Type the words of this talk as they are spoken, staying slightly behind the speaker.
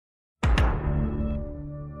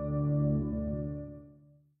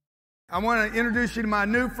I want to introduce you to my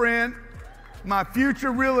new friend, my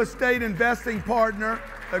future real estate investing partner,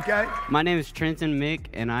 okay? My name is Trenton Mick,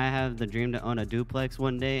 and I have the dream to own a duplex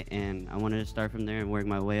one day, and I wanted to start from there and work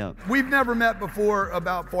my way up. We've never met before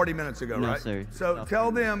about 40 minutes ago, No, right? sir. So About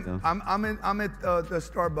tell 40 minutes them, ago. I'm at the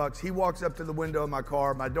Starbucks. He walks up to the window of my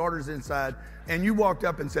car. My daughter's inside, and you walked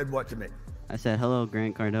up and said what to me? I said, hello,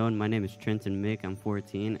 Grant Cardone. My name is Trenton Mick. I'm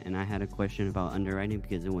 14, and I had a question about underwriting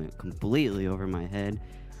because it went completely over my head.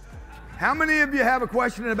 How many of you have a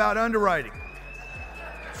question about underwriting?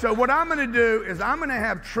 So what I'm going to do is I'm going to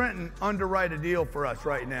have Trenton underwrite a deal for us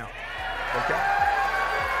right now, okay?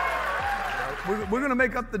 We're going to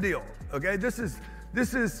make up the deal, okay? This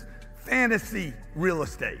is fantasy real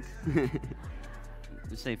estate.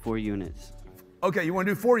 Just say 4 units. Okay, you want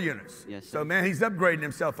to do 4 units? Yes, sir. So, man, he's upgrading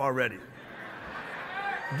himself already.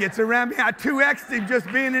 Gets around me. I 2X'd him just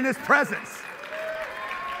being in his presence.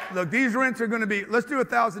 Look, these rents are going to be, let's do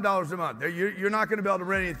 $1,000 a month. You're not going to be able to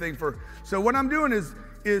rent anything for, so what I'm doing is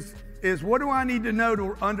what do I need to know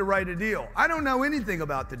to underwrite a deal? I don't know anything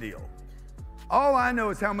about the deal. All I know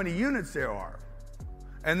is how many units there are.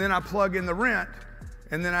 And then I plug in the rent,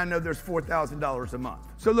 and then I know there's $4,000 a month.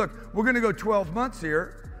 So look, we're going to go 12 months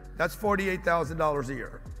here. That's $48,000 a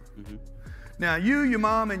year. Mm-hmm. Now, you, your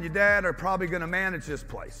mom, and your dad are probably going to manage this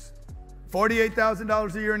place.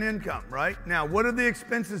 $48,000 a year in income, right? Now, what are the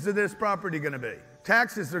expenses of this property going to be?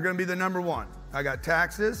 Taxes are going to be the number one. I got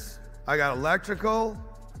taxes, I got electrical,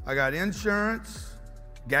 I got insurance,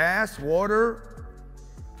 gas, water.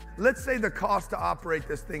 Let's say the cost to operate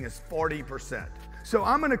this thing is 40%. So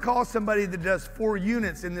I'm going to call somebody that does 4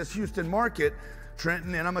 units in this Houston market,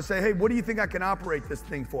 Trenton, and I'm going to say, hey, what do you think I can operate this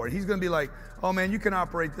thing for? And he's going to be like, oh man, you can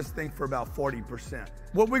operate this thing for about 40%.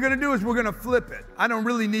 What we're going to do is we're going to flip it. I don't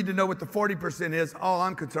really need to know what the 40% is. All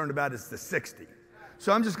I'm concerned about is the 60.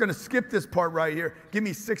 So I'm just going to skip this part right here. Give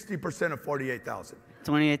me 60% of 48,000.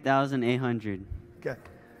 28,800. Okay.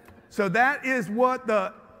 So that is what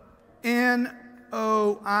the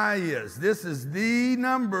NOI is. This is the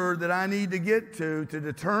number that I need to get to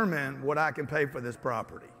determine what I can pay for this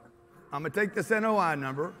property. I'm going to take this NOI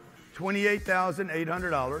number,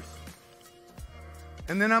 $28,800,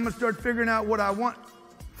 and then I'm going to start figuring out what I want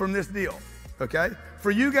from this deal, okay?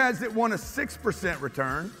 For you guys that want a 6%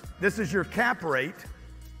 return, this is your cap rate.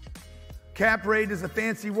 Cap rate is a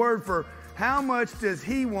fancy word for how much does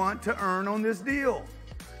he want to earn on this deal.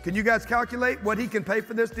 Can you guys calculate what he can pay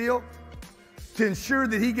for this deal to ensure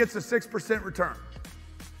that he gets a 6% return?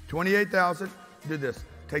 28,000, do this.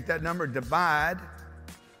 Take that number, divide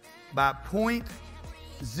by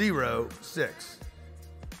 0.06.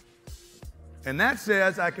 And that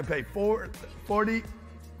says I can pay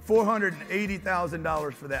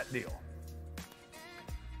 $480,000 for that deal.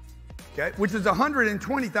 Okay, which is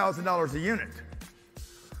 $120,000 a unit.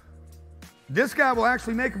 This guy will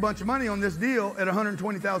actually make a bunch of money on this deal at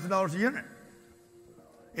 $120,000 a unit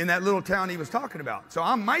in that little town he was talking about. So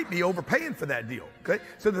I might be overpaying for that deal, okay?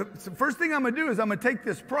 So the first thing I'm gonna do is I'm gonna take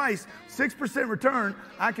this price, 6% return,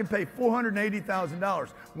 I can pay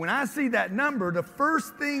 $480,000. When I see that number, the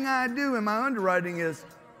first thing I do in my underwriting is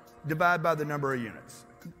divide by the number of units.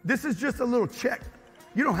 This is just a little check.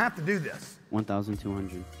 You don't have to do this.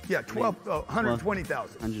 1,200. Yeah,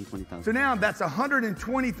 120,000. 120,000. So now that's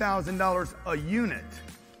 $120,000 a unit.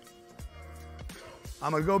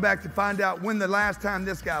 I'm gonna go back to find out when the last time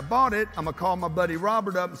this guy bought it. I'm gonna call my buddy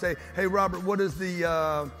Robert up and say, hey Robert, what does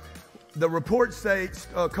the report say,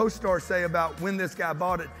 CoStar say about when this guy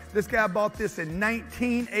bought it? This guy bought this in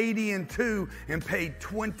 1982 and paid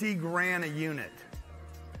 20 grand a unit.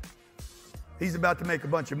 He's about to make a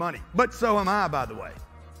bunch of money, but so am I, by the way.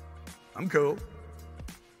 I'm cool.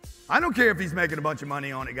 I don't care if he's making a bunch of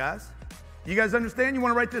money on it, guys. You guys understand? You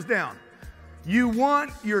wanna write this down. You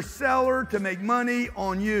want your seller to make money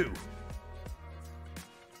on you.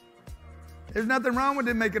 There's nothing wrong with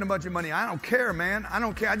him making a bunch of money. I don't care, man. I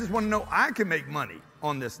don't care. I just want to know I can make money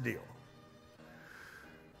on this deal.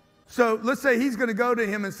 So let's say he's going to go to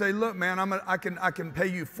him and say, look, man, I can pay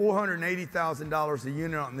you $480,000 a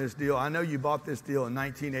unit on this deal. I know you bought this deal in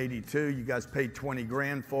 1982. You guys paid 20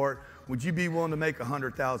 grand for it. Would you be willing to make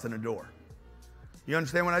 $100,000 a door? You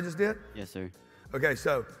understand what I just did? Yes, sir. Okay,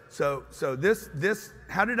 so this,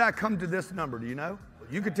 how did I come to this number? Do you know?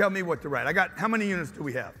 You could tell me what to write. How many units do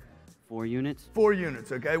we have? 4 units. 4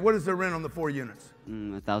 units, okay. What is the rent on the 4 units?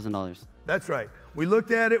 $1,000. That's right. We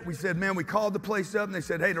looked at it, we said, man, we called the place up and they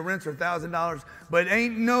said, hey, the rents are $1,000, but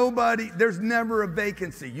ain't nobody, there's never a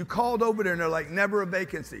vacancy. You called over there and they're like, never a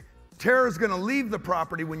vacancy. Tara's gonna leave the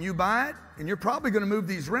property when you buy it, and you're probably gonna move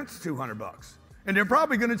these rents $200. And they're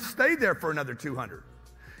probably gonna stay there for another $200.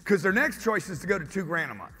 Because their next choice is to go to $2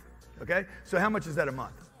 grand a month. Okay? So how much is that a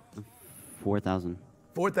month? $4,000.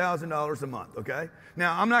 $4,000 a month, okay?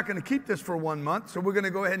 Now, I'm not going to keep this for 1 month, so we're going to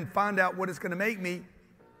go ahead and find out what it's going to make me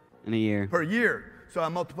In a year. per year. So I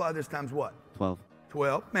multiply this times what? 12.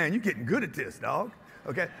 12. Man, you're getting good at this, dog.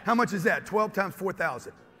 Okay? How much is that? 12 times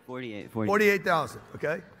 4,000. 48. 48,000,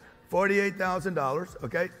 okay? $48,000,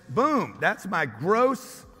 okay? Boom, that's my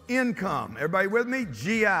gross income. Everybody with me?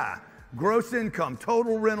 GI, gross income,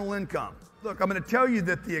 total rental income. Look, I'm going to tell you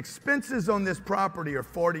that the expenses on this property are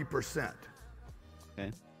 40%.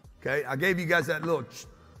 Okay. Okay, I gave you guys that little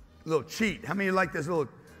cheat. How many of you like this little,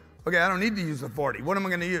 okay, I don't need to use the 40. What am I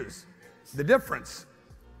going to use? The difference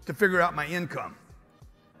to figure out my income.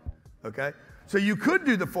 Okay, so you could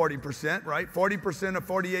do the 40%, right? 40% of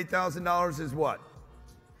 $48,000 is what?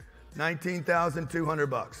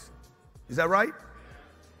 $19,200. Is that right?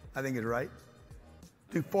 I think it's right.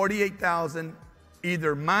 Do 48,000,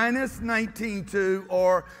 either minus 19.2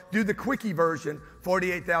 or do the quickie version,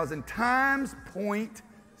 48,000 times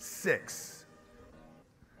 0.6.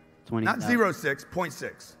 Not 0.6,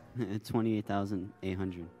 0.6.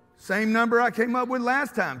 28,800. Same number I came up with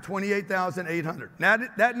last time, 28,800. Now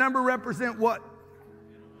that number represent what?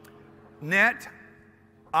 Net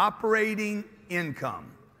operating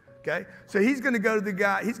income. Okay, so he's going to go to the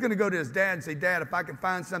guy, he's going to go to his dad and say, Dad, if I can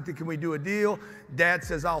find something, can we do a deal? Dad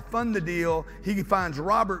says, I'll fund the deal. He finds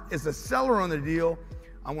Robert is a seller on the deal.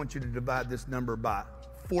 I want you to divide this number by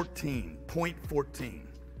 0.14,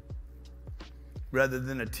 rather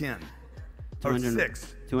than a 10 or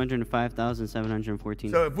 6.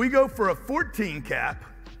 205,714. So if we go for a 14 cap,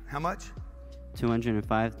 how much?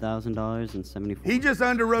 $205,000.74. He just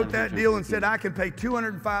underwrote that deal and said, I can pay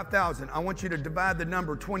 $205,000. I want you to divide the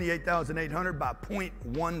number 28,800 by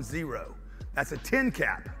 0.10. That's a 10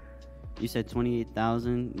 cap. You said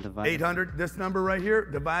 28,000 divided 800, this number right here,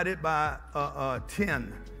 divide it by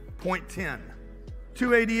 10, 0.10.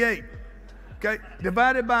 288. Okay,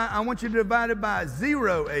 divided by, I want you to divide it by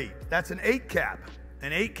 0.8. That's an 8 cap.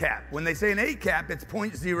 An 8 cap. When they say an 8 cap, it's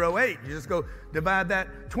 0.08. You just go divide that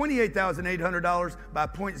 $28,800 by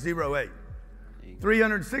 0.08.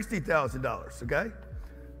 $360,000, okay?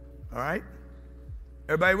 All right?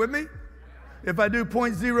 Everybody with me? If I do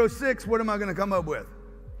 0.06, what am I going to come up with?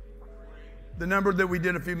 The number that we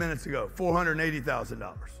did a few minutes ago,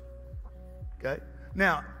 $480,000. Okay?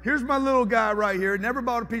 Now, here's my little guy right here. Never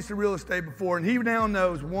bought a piece of real estate before, and he now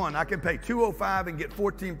knows, one, I can pay $205 and get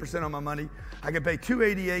 14% on my money. I can pay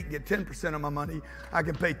 $288 and get 10% on my money. I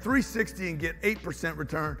can pay $360 and get 8%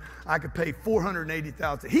 return. I can pay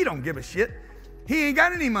 $480,000. He don't give a shit. He ain't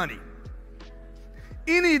got any money.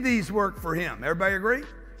 Any of these work for him. Everybody agree?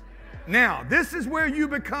 Now, this is where you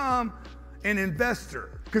become an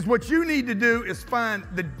investor, because what you need to do is find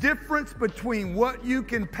the difference between what you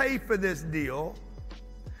can pay for this deal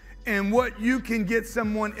and what you can get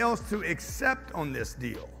someone else to accept on this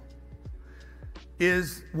deal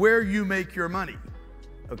is where you make your money,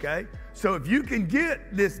 okay? So if you can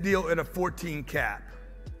get this deal at a 14 cap,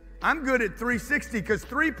 I'm good at 360 because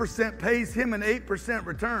 3% pays him an 8%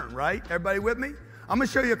 return, right? Everybody with me? I'm gonna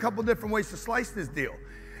show you a couple different ways to slice this deal.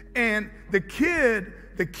 And the kid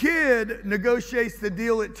negotiates the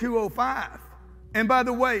deal at 205. And by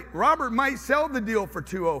the way, Robert might sell the deal for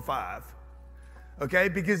 205. Okay,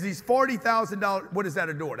 because he's $40,000. What is that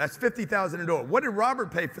a door? That's $50,000 a door. What did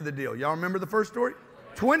Robert pay for the deal? Y'all remember the first story?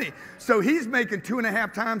 20. So he's making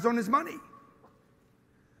 2.5 times on his money.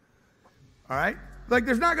 All right? Like,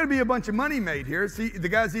 there's not going to be a bunch of money made here. See, the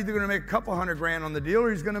guy's either going to make a couple $100,000 on the deal,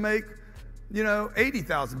 or he's going to make, you know,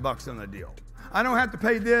 $80,000 on the deal. I don't have to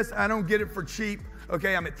pay this. I don't get it for cheap.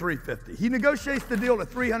 Okay, I'm at $350. He negotiates the deal to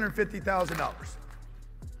 $350,000.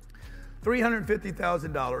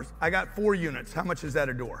 $350,000. I got 4 units. How much is that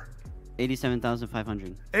a door?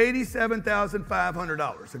 $87,500.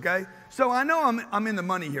 $87,500, okay? So I know I'm in the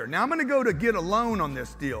money here. Now I'm gonna go to get a loan on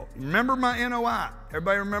this deal. Remember my NOI?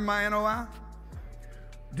 Everybody remember my NOI?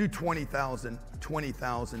 Do 20,000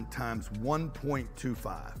 times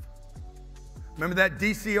 1.25. Remember that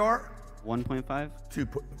DCR? 1.5?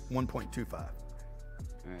 1.25. All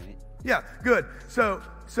right. Yeah, good. So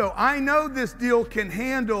I know this deal can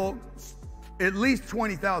handle at least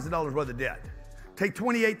 $20,000 worth of debt. Take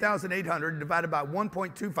 $28,800 divided by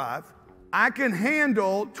 1.25. I can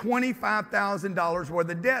handle $25,000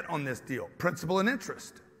 worth of debt on this deal, principal and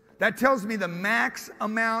interest. That tells me the max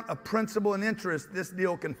amount of principal and interest this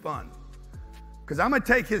deal can fund. Because I'm going to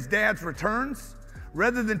take his dad's returns.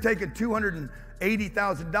 Rather than taking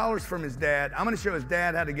 $280,000 from his dad, I'm going to show his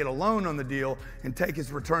dad how to get a loan on the deal and take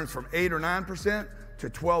his returns from 8 or 9% to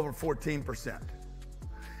 12 or 14%.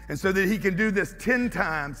 And so that he can do this 10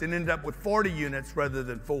 times and end up with 40 units rather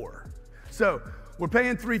than 4. So we're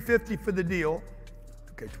paying $350 for the deal.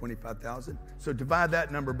 Okay, 25,000. So divide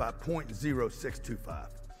that number by 0.0625.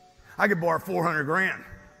 I could borrow 400 grand.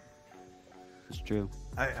 It's true.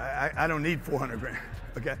 I don't need 400 grand,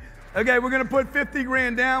 okay? Okay, we're gonna put 50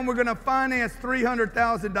 grand down. We're gonna finance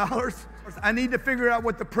 $300,000. I need to figure out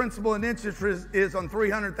what the principal and interest is on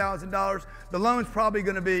 $300,000. The loan's probably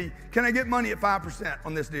gonna be, can I get money at 5%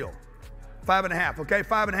 on this deal? 5.5, okay,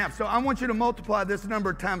 5.5. So I want you to multiply this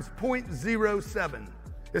number times 0.07.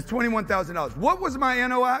 It's $21,000. What was my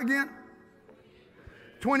NOI again?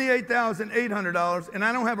 $28,800, and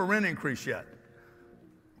I don't have a rent increase yet.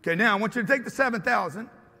 Okay, now I want you to take the $7,000,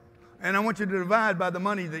 and I want you to divide by the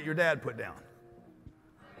money that your dad put down.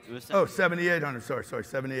 Oh, $7,800, sorry,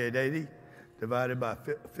 $7,880 divided by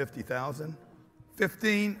 50,000,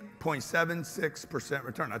 15.76%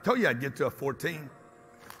 return. I told you I'd get to a 14.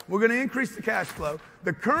 We're gonna increase the cash flow.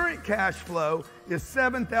 The current cash flow is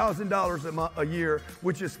 $7,000 a year,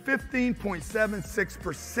 which is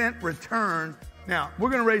 15.76% return. Now, we're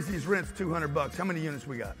gonna raise these rents $200. How many units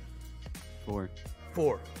we got? 4.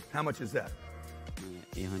 4. How much is that?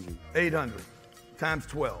 800. 800 times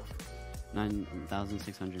 12.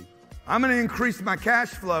 9,600. I'm gonna increase my cash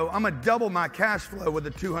flow. I'm gonna double my cash flow with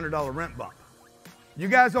a $200 rent bump. You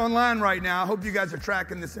guys online right now, I hope you guys are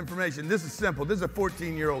tracking this information. This is simple. This is a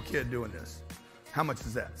 14-year-old kid doing this. How much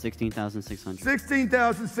is that? $16,600.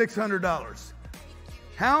 $16,600.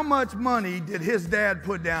 How much money did his dad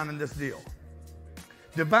put down in this deal?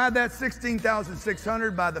 Divide that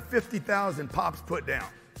 $16,600 by the $50,000 Pops put down.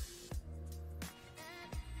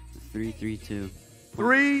 332.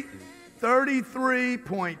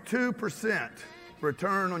 33.2%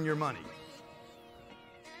 return on your money.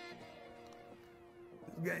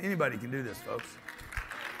 Anybody can do this, folks.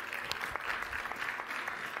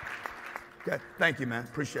 Okay, thank you, man.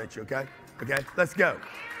 Appreciate you, okay? Okay, let's go.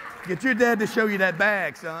 Get your dad to show you that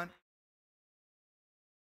bag, son.